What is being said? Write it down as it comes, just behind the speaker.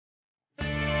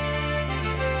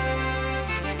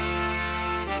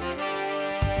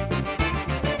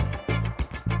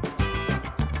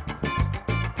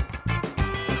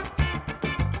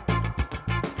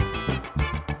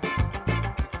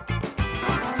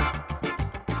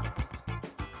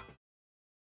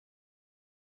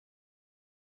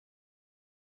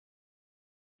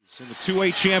So the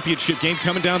 2A championship game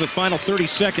coming down to the final 30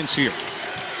 seconds here.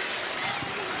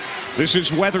 This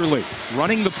is Weatherly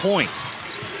running the point.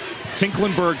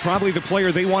 Tinklenberg probably the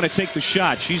player they want to take the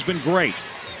shot. She's been great.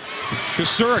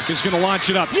 Kosurik is going to launch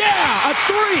it up. Yeah, a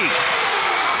three!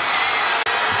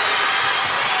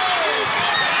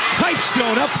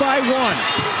 Pipestone up by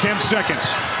 1. 10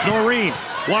 seconds. Noreen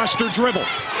lost her dribble.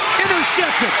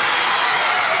 Intercepted.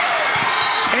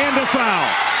 And a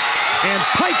foul. And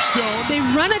Pipestone. They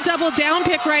run a double down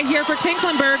pick right here for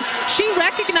Tinklenberg. She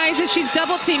recognizes she's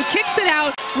double teamed, kicks it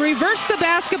out, reverse the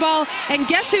basketball, and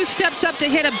guess who steps up to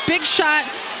hit a big shot?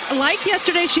 Like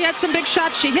yesterday, she had some big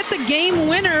shots. She hit the game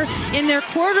winner in their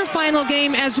quarterfinal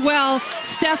game as well,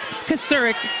 Steph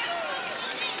Kosurik.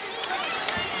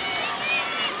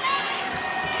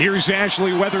 Here's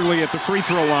Ashley Weatherly at the free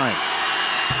throw line.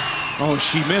 Oh,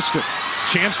 she missed it.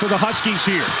 Chance for the Huskies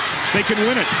here. They can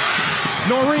win it.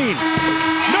 Noreen.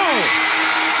 No!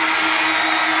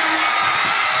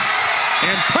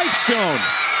 And Pipestone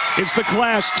is the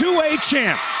Class 2A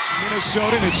champ.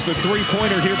 Minnesota, and it's the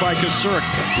three-pointer here by Kosurik.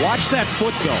 Watch that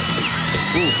foot, though.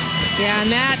 Ooh. Yeah,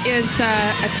 and that is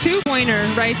a two-pointer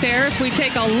right there if we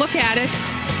take a look at it.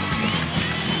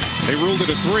 They ruled it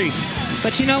a three.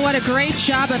 But you know what? A great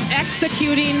job of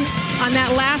executing on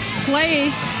that last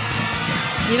play.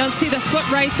 You don't see the foot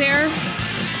right there.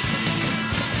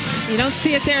 You don't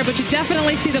see it there, but you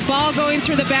definitely see the ball going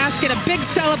through the basket. A big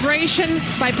celebration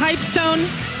by Pipestone.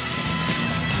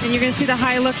 And you're going to see the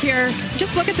high look here.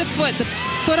 Just look at the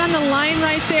foot on the line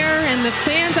right there. And the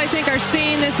fans, I think, are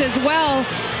seeing this as well.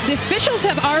 The officials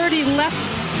have already left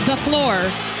the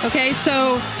floor. Okay,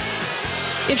 so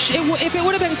if it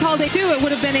would have been called a 2, it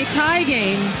would have been a tie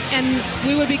game. And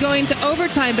we would be going to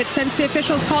overtime. But since the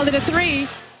officials called it a 3,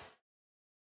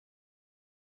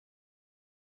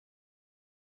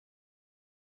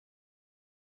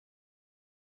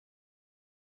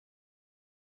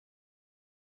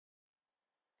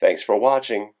 Thanks for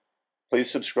watching. Please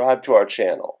subscribe to our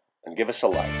channel and give us a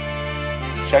like.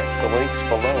 Check the links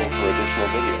below for additional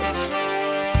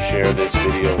videos. Share this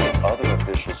video with other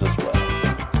officials as well.